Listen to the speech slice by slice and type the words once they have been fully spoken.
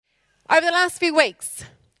Over the last few weeks,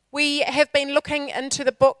 we have been looking into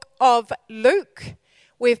the book of Luke.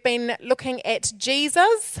 We've been looking at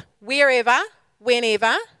Jesus, wherever,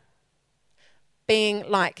 whenever, being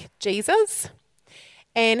like Jesus.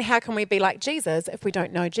 And how can we be like Jesus if we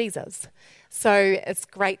don't know Jesus? So it's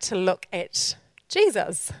great to look at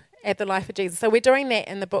Jesus, at the life of Jesus. So we're doing that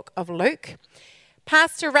in the book of Luke.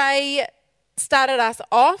 Pastor Ray started us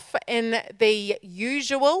off in the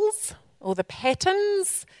usuals, or the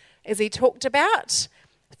patterns, as he talked about,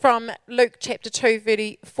 from Luke chapter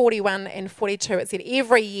 2, 41 and 42. It said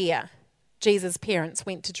every year Jesus' parents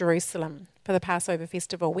went to Jerusalem for the Passover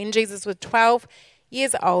festival. When Jesus was 12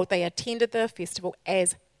 years old, they attended the festival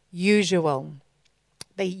as usual.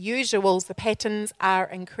 The usuals, the patterns, are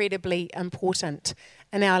incredibly important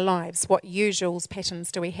in our lives. What usuals,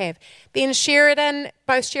 patterns do we have? Then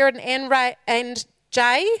both Sheridan and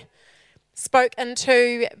Jay spoke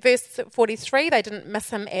into verse 43. They didn't miss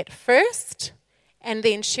him at first. And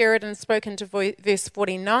then Sheridan spoke into verse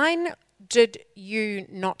 49. Did you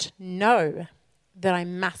not know that I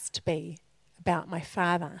must be about my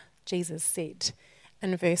Father? Jesus said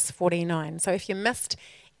in verse 49. So if you missed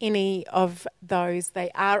any of those, they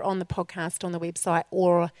are on the podcast on the website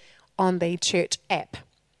or on the church app.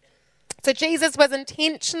 So Jesus was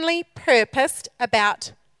intentionally purposed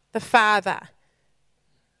about the Father.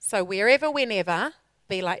 So wherever, whenever,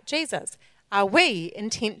 be like Jesus. Are we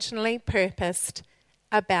intentionally purposed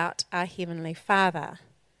about our Heavenly Father?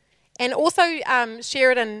 And also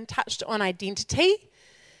Sheridan touched on identity.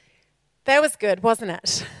 That was good, wasn't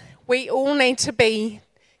it? We all need to be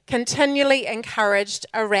continually encouraged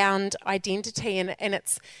around identity. And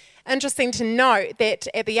it's interesting to note that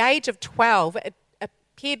at the age of 12, it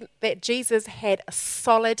appeared that Jesus had a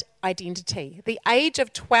solid identity. The age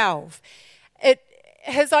of 12,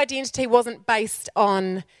 his identity wasn't based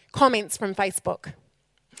on comments from Facebook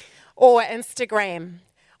or Instagram,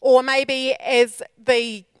 or maybe as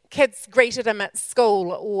the kids greeted him at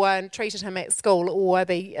school or treated him at school or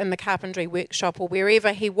in the carpentry workshop or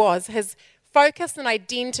wherever he was. His focus and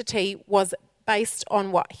identity was based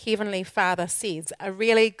on what Heavenly Father says. A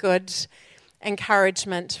really good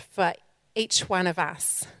encouragement for each one of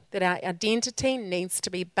us, that our identity needs to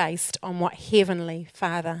be based on what Heavenly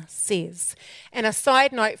Father says. And a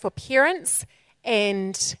side note for parents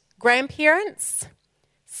and grandparents,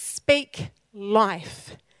 speak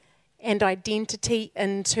life and identity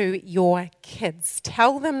into your kids.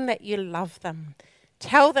 Tell them that you love them.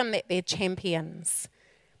 Tell them that they're champions,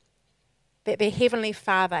 that their Heavenly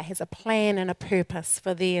Father has a plan and a purpose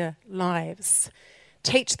for their lives.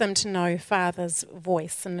 Teach them to know Father's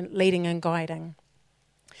voice and leading and guiding.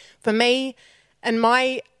 For me, in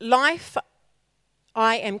my life,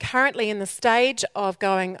 I am currently in the stage of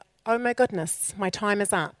going, oh my goodness, my time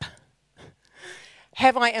is up.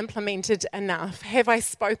 Have I implemented enough? Have I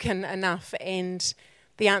spoken enough? And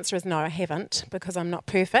the answer is no, I haven't, because I'm not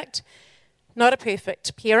perfect. Not a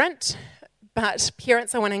perfect parent, but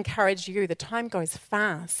parents, I want to encourage you, the time goes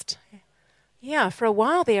fast. Yeah, for a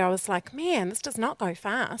while there I was like, man, this does not go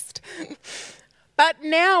fast. But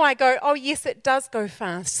now I go, oh yes, it does go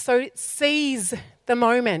fast. So seize the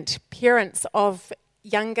moment, parents of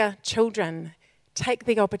younger children. Take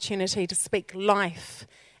the opportunity to speak life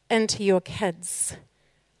into your kids.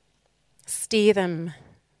 Steer them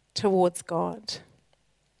towards God.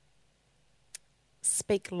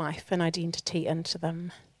 Speak life and identity into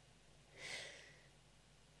them.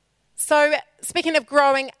 So, speaking of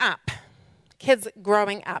growing up, kids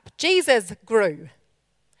growing up, Jesus grew.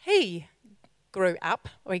 He grew up,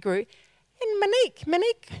 or he grew. And Monique,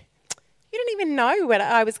 you didn't even know what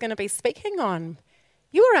I was going to be speaking on.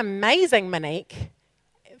 You were amazing, Monique.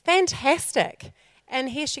 Fantastic.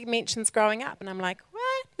 And here she mentions growing up, and I'm like,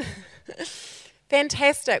 what?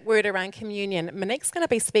 Fantastic word around communion. Monique's going to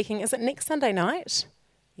be speaking, is it next Sunday night?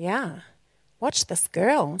 Yeah. Watch this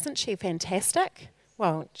girl. Isn't she fantastic?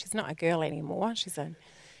 Well, she's not a girl anymore. She's a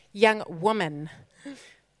young woman.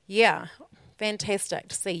 Yeah. Fantastic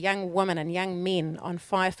to see young women and young men on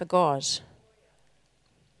fire for God.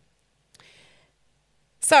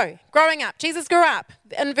 So, growing up. Jesus grew up.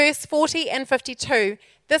 In verse 40 and 52,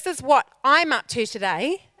 this is what I'm up to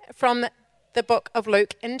today from the book of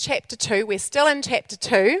Luke in chapter 2. We're still in chapter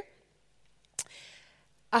 2.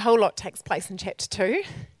 A whole lot takes place in chapter 2.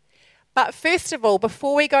 But first of all,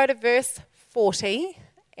 before we go to verse 40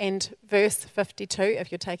 and verse 52,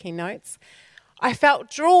 if you're taking notes, I felt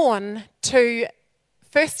drawn to,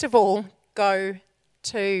 first of all, go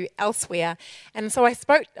to elsewhere. And so I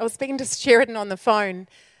was speaking to Sheridan on the phone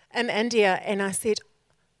in India, and I said,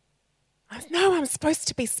 I'm supposed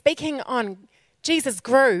to be speaking on Jesus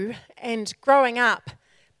grew and growing up,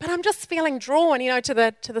 but I'm just feeling drawn, to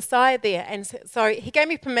the side there. And so he gave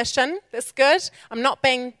me permission. That's good. I'm not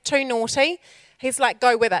being too naughty. He's like,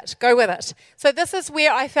 go with it, go with it. So this is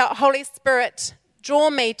where I felt Holy Spirit draw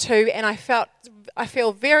me to, and I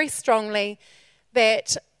feel very strongly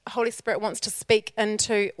that Holy Spirit wants to speak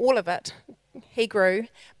into all of it. He grew.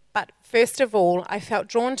 But first of all, I felt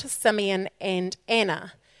drawn to Simeon and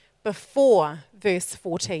Anna before verse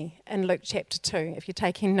 40 in Luke chapter 2, if you're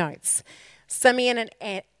taking notes. Simeon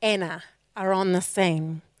and Anna are on the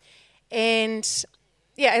scene. And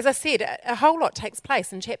yeah, as I said, a whole lot takes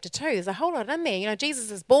place in chapter 2. There's a whole lot in there.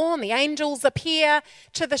 Jesus is born, the angels appear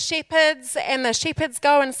to the shepherds, and the shepherds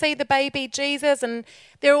go and see the baby Jesus, and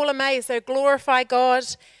they're all amazed. They glorify God.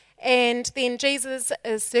 And then Jesus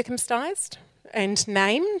is circumcised and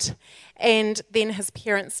named, and then his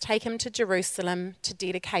parents take him to Jerusalem to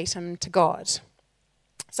dedicate him to God.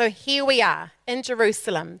 So here we are in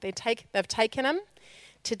Jerusalem. They've taken him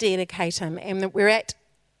to dedicate him, and we're at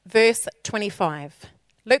verse 25.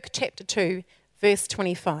 Luke chapter 2, verse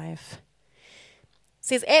 25. It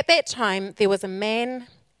says, at that time there was a man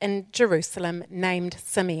in Jerusalem named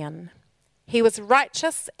Simeon. He was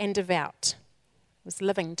righteous and devout, was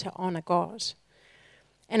living to honour God,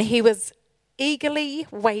 and he was eagerly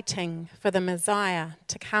waiting for the Messiah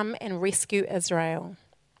to come and rescue Israel.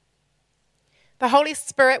 The Holy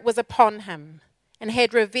Spirit was upon him and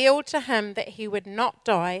had revealed to him that he would not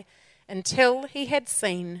die until he had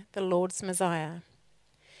seen the Lord's Messiah.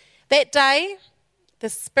 That day, the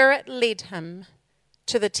Spirit led him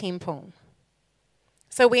to the temple.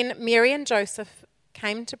 So when Mary and Joseph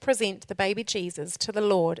came to present the baby Jesus to the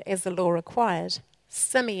Lord as the law required,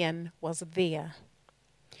 Simeon was there.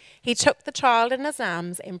 He took the child in his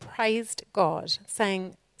arms and praised God,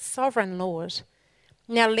 saying, Sovereign Lord,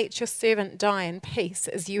 now let your servant die in peace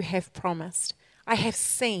as you have promised. I have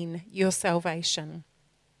seen your salvation,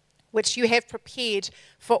 which you have prepared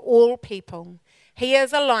for all people. He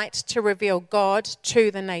is a light to reveal God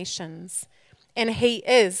to the nations, and he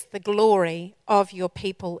is the glory of your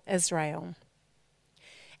people Israel.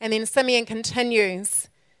 And then Simeon continues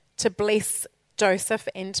to bless Joseph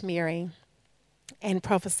and Mary and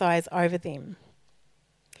prophesies over them.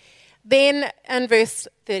 Then in verse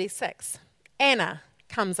 36, Anna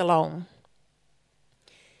comes along.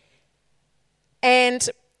 And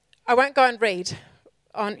I won't go and read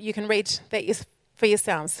on, you can read that for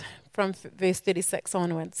yourselves from verse 36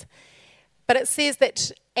 onwards. But it says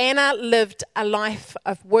that Anna lived a life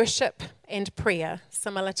of worship and prayer,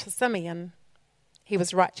 similar to Simeon. He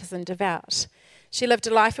was righteous and devout. She lived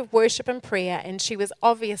a life of worship and prayer, and she was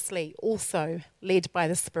obviously also led by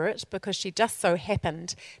the Spirit because she just so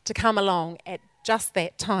happened to come along at just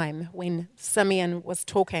that time when Simeon was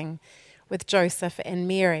talking with Joseph and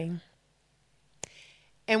Mary.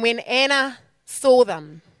 And when Anna saw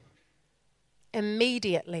them,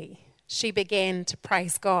 immediately she began to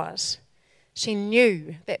praise God. She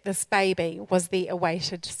knew that this baby was the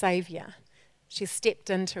awaited Saviour. She stepped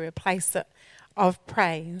into a place of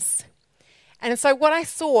praise. And so what I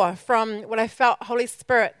saw from what I felt Holy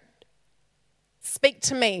Spirit speak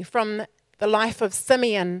to me from the life of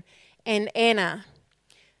Simeon and Anna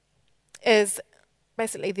is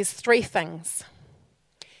basically there's three things.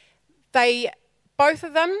 Both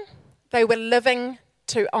of them were living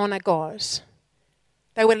to honour God.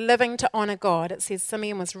 They were living to honour God. It says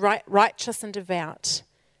Simeon was righteous and devout.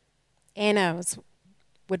 Anna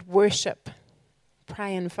would worship,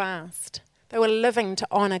 pray and fast. They were living to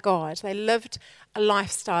honour God. They lived a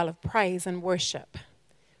lifestyle of praise and worship.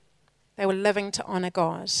 They were living to honour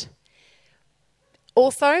God.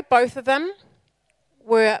 Also, both of them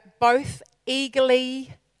were both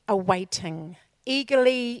eagerly awaiting,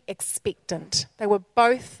 eagerly expectant. They were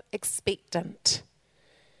both expectant,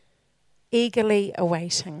 eagerly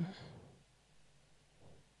awaiting.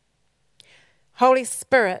 Holy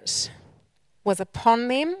Spirit was upon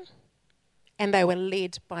them, and they were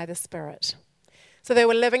led by the Spirit. So they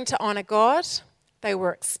were living to honour God, they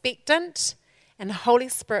were expectant, and the Holy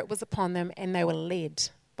Spirit was upon them, and they were led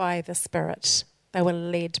by the Spirit. They were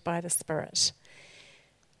led by the Spirit.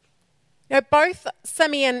 Now, both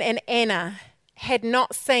Simeon and Anna had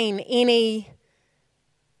not seen any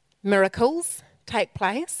miracles take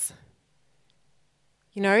place.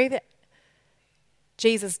 You know, that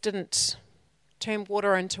Jesus didn't turn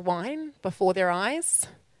water into wine before their eyes.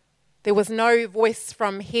 There was no voice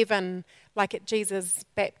from heaven like at Jesus'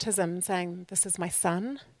 baptism saying, "This is my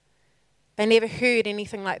son." They never heard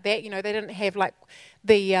anything like that. You know, they didn't have like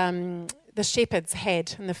the shepherds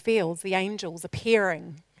had in the fields, the angels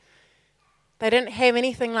appearing. They didn't have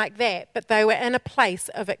anything like that, but they were in a place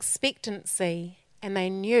of expectancy, and they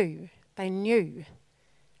knew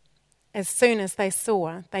as soon as they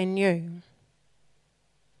saw, they knew.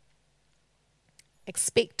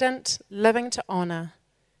 Expectant, living to honour,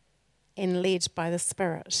 and led by the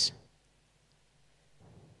Spirit.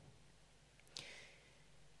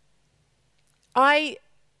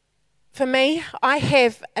 For me, I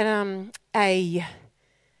have a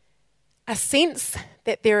sense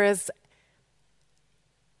that there is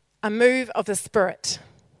a move of the Spirit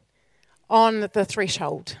on the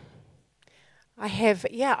threshold. I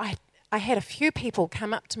had a few people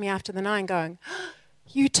come up to me after the night going,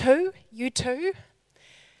 you too?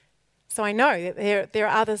 So I know that there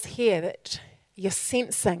are others here that you're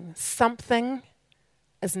sensing something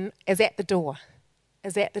is at the door,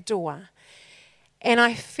 And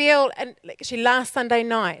I feel, and actually last Sunday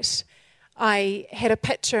night, I had a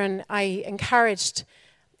picture and I encouraged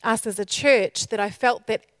us as a church that I felt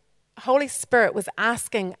that Holy Spirit was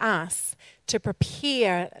asking us to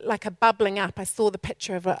prepare like a bubbling up. I saw the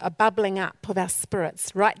picture of a bubbling up of our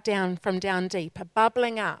spirits, right down from down deep, a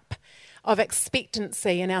bubbling up of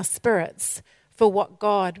expectancy in our spirits for what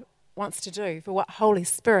God wants to do, for what Holy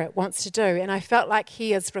Spirit wants to do. And I felt like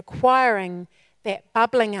He is requiring that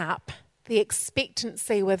bubbling up, the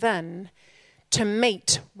expectancy within, to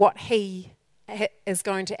meet what He is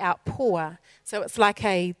going to outpour. So it's like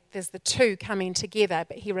there's the two coming together,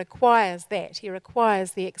 but He requires that. He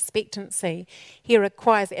requires the expectancy.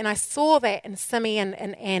 And I saw that in Simeon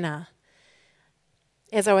and Anna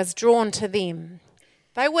as I was drawn to them.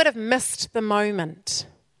 They would have missed the moment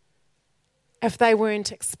if they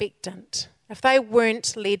weren't expectant, if they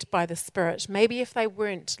weren't led by the Spirit, maybe if they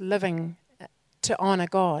weren't living to honour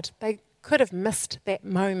God. They could have missed that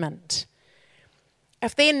moment.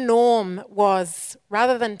 If their norm was,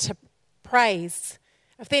 rather than to praise,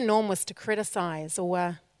 if their norm was to criticise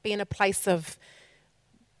or be in a place of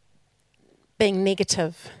being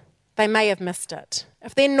negative, they may have missed it.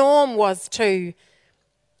 If their norm was to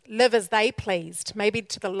live as they pleased, maybe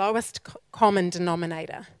to the lowest common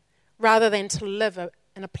denominator, rather than to live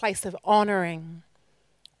in a place of honouring,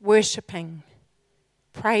 worshipping,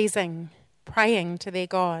 praising, praying to their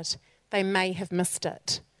God, they may have missed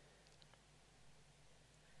it.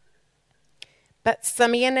 But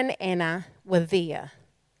Simeon and Anna were there.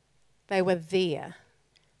 They were there.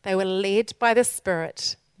 They were led by the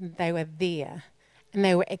Spirit. They were there. And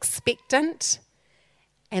they were expectant,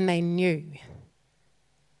 and they knew.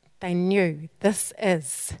 They knew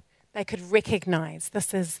they could recognise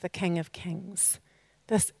this is the King of Kings.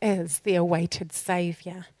 This is the awaited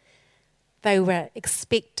Saviour. They were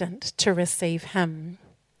expectant to receive Him.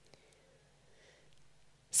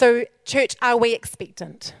 So, church, are we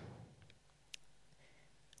expectant?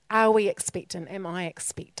 Are we expectant? Am I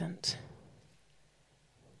expectant?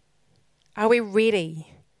 Are we ready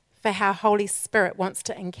for how Holy Spirit wants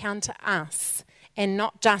to encounter us, and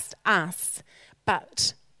not just us,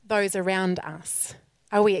 but those around us?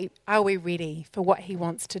 Are we ready for what He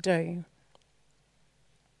wants to do?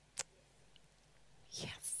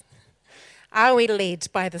 Yes. Are we led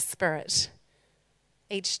by the Spirit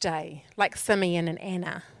each day, like Simeon and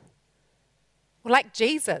Anna? Well, like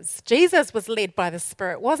Jesus. Jesus was led by the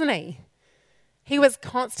Spirit, wasn't He? He was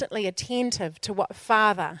constantly attentive to what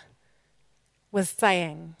Father was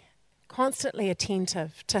saying, constantly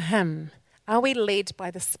attentive to Him. Are we led by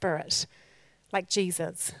the Spirit, like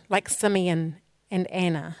Jesus, like Simeon and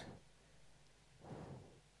Anna?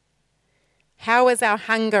 How is our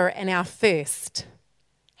hunger and our thirst?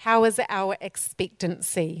 How is our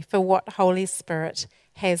expectancy for what Holy Spirit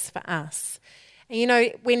has for us? And you know,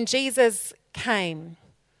 when Jesus came,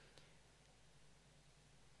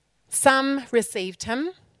 some received Him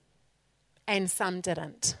and some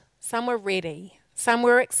didn't. Some were ready, some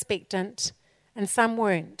were expectant, and some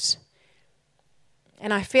weren't.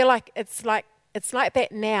 And I feel like it's like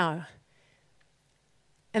that now,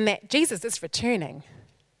 and that Jesus is returning.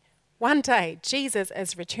 One day, Jesus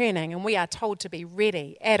is returning, and we are told to be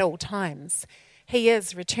ready at all times. He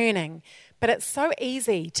is returning. But it's so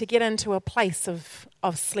easy to get into a place of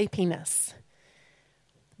sleepiness,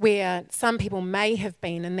 where some people may have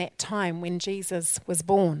been in that time when Jesus was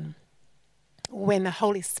born, when the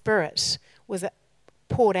Holy Spirit was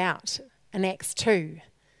poured out in Acts 2.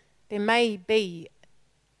 There may be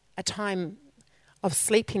a time of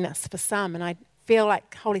sleepiness for some, and I feel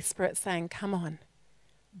like Holy Spirit saying, come on,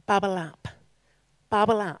 bubble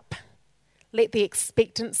up, let the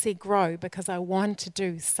expectancy grow, because I want to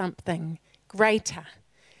do something greater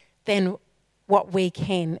than what we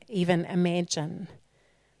can even imagine.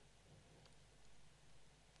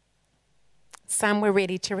 Some were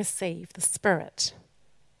ready to receive the Spirit,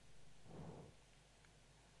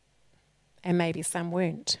 and maybe some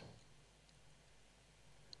weren't.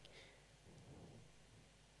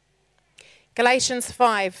 Galatians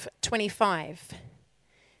 5:25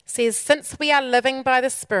 says, "Since we are living by the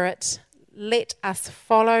Spirit, let us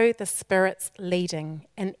follow the Spirit's leading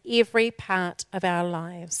in every part of our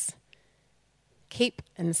lives." Keep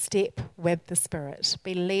in step with the Spirit.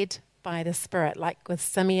 Be led by the Spirit, like with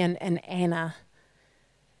Simeon and Anna.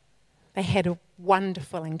 They had a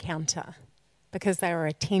wonderful encounter because they were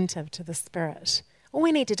attentive to the Spirit. All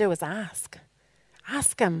we need to do is ask.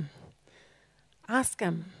 Ask Him. Ask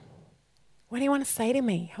Him. What do you want to say to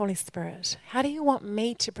me, Holy Spirit? How do you want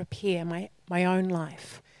me to prepare my own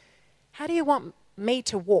life? How do you want me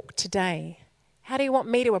to walk today? How do you want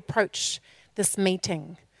me to approach this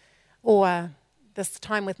meeting or this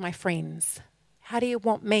time with my friends? How do you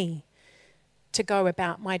want me to go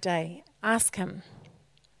about my day? Ask Him.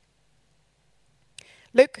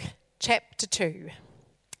 Luke chapter 2,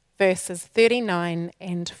 verses 39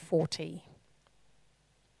 and 40.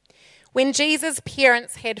 When Jesus'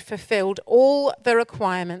 parents had fulfilled all the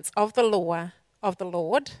requirements of the law of the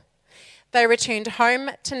Lord, they returned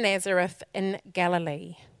home to Nazareth in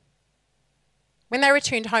Galilee. When they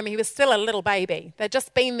returned home, he was still a little baby. They'd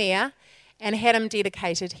just been there and had him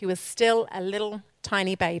dedicated. He was still a little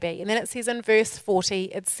tiny baby. And then it says in verse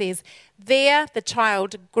 40, it says, "There the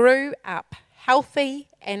child grew up healthy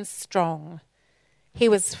and strong. He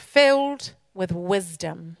was filled with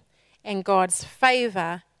wisdom, and God's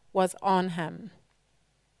favour was on him."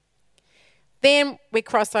 Then we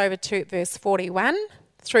cross over to verse 41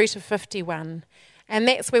 through to 51. And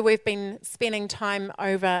that's where we've been spending time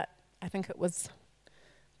over, I think it was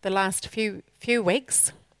the last few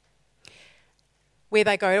weeks, where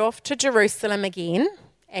they go off to Jerusalem again,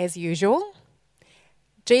 as usual.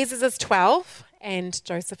 Jesus is 12, and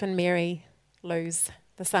Joseph and Mary lose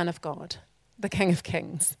the Son of God, the King of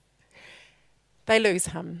Kings. They lose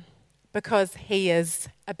him because he is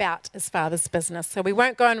about his Father's business. So we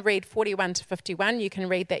won't go and read 41 to 51. You can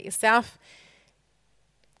read that yourself.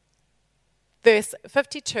 Verse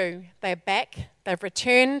 52, they're back. They've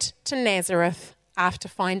returned to Nazareth after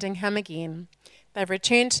finding him again. They've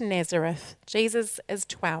returned to Nazareth. Jesus is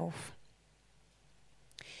 12.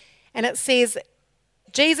 And it says,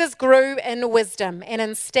 Jesus grew in wisdom and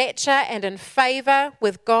in stature and in favour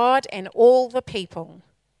with God and all the people.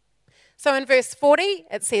 So in verse 40,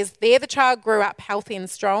 it says, there the child grew up healthy and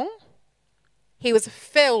strong. He was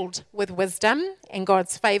filled with wisdom and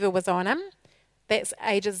God's favour was on him. That's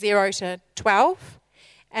ages 0 to 12.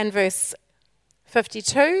 And verse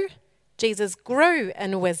 52, Jesus grew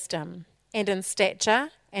in wisdom and in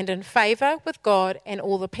stature and in favour with God and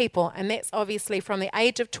all the people. And that's obviously from the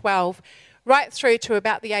age of 12 right through to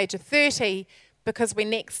about the age of 30, because we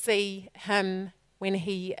next see him when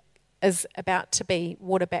he is about to be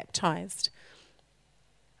water baptised.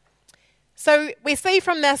 So we see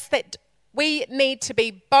from this that we need to be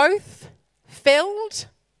both filled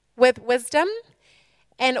with wisdom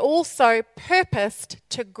and also purposed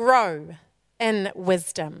to grow in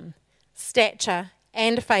wisdom, stature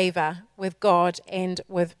and favour with God and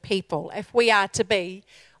with people. If we are to be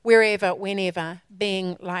wherever, whenever,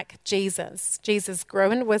 being like Jesus. Jesus grew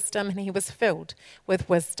in wisdom and he was filled with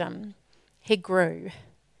wisdom. He grew.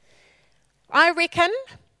 I reckon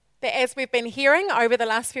that as we've been hearing over the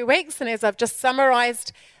last few weeks and as I've just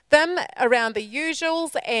summarised them around the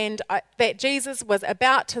usuals and that Jesus was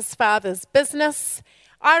about his Father's business,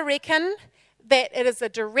 I reckon that it is a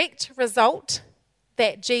direct result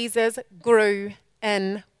that Jesus grew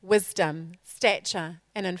in wisdom, stature,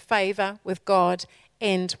 and in favour with God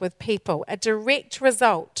and with people. A direct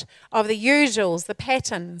result of the usuals, the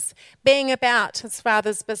patterns, being about his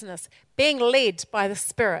Father's business, being led by the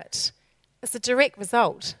Spirit. It's a direct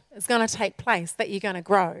result. It's going to take place that you're going to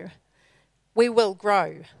grow. We will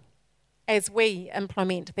grow as we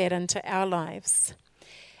implement that into our lives.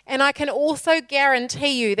 And I can also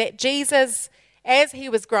guarantee you that Jesus, as he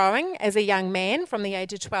was growing as a young man from the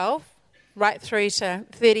age of 12 right through to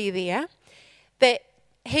 30 there, that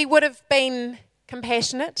he would have been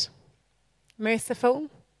compassionate, merciful,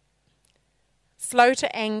 slow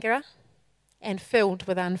to anger, and filled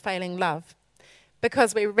with unfailing love.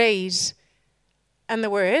 Because we read in the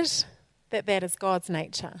Word that that is God's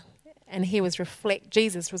nature. And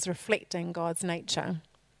Jesus was reflecting God's nature.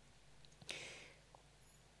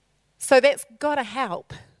 So that's got to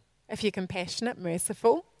help if you're compassionate,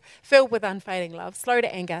 merciful, filled with unfailing love, slow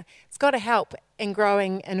to anger. It's got to help in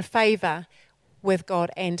growing in favour with God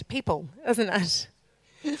and people, isn't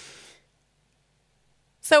it?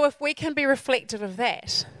 So if we can be reflective of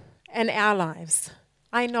that in our lives,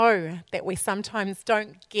 I know that we sometimes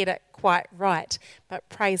don't get it quite right, but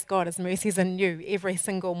praise God, his mercies are new every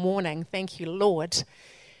single morning. Thank you, Lord.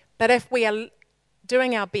 But if we are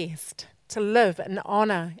doing our best to live in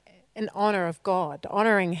honor of God,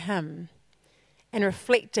 honoring Him, and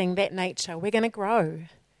reflecting that nature, we're going to grow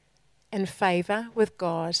in favour with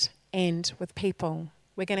God and with people.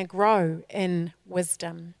 We're going to grow in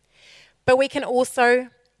wisdom. But we can also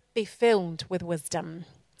be filled with wisdom.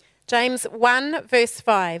 James 1 verse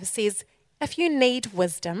 5 says, if you need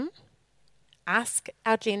wisdom, ask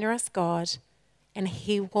our generous God and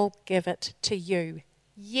He will give it to you.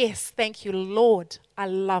 Yes, thank you, Lord. I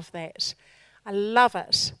love that. I love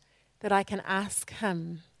it that I can ask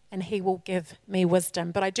Him and He will give me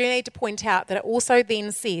wisdom. But I do need to point out that it also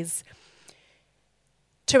then says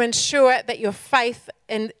to ensure that your faith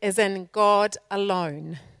is in God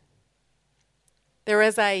alone. There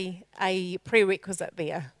is a prerequisite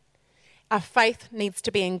there. Our faith needs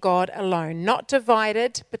to be in God alone, not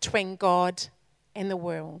divided between God and the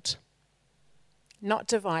world. Not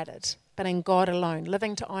divided, but in God alone,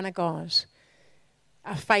 living to honour God.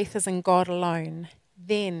 Our faith is in God alone.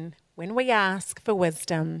 Then, when we ask for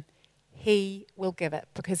wisdom, He will give it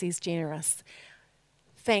because He's generous.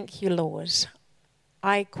 Thank you, Lord.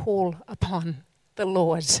 I call upon the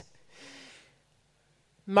Lord.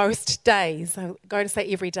 Most days, I go to say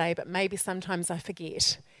every day, but maybe sometimes I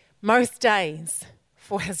forget. Most days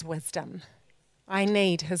for His wisdom. I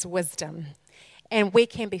need His wisdom. And we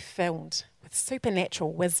can be filled with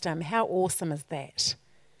supernatural wisdom. How awesome is that?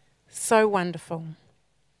 So wonderful.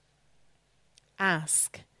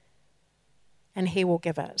 Ask, and He will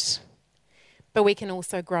give it. But we can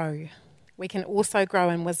also grow. We can also grow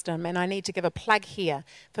in wisdom. And I need to give a plug here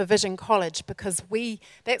for Vision College because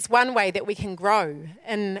that's one way that we can grow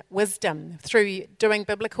in wisdom through doing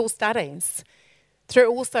biblical studies. Through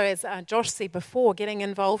also, as Josh said before, getting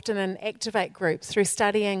involved in an Activate group, through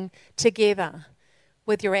studying together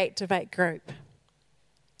with your Activate group.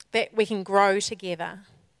 That we can grow together.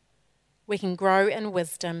 We can grow in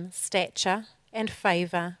wisdom, stature, and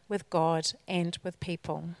favour with God and with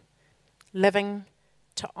people. Living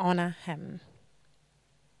to honour Him.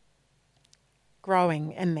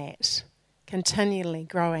 Growing in that. Continually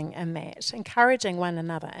growing in that. Encouraging one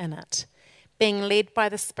another in it. Being led by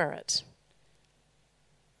the Spirit.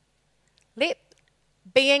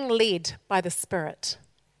 Being led by the Spirit,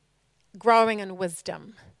 growing in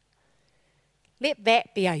wisdom, let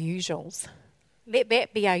that be our usuals. Let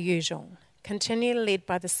that be our usual. Continually led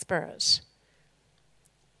by the Spirit,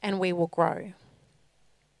 and we will grow.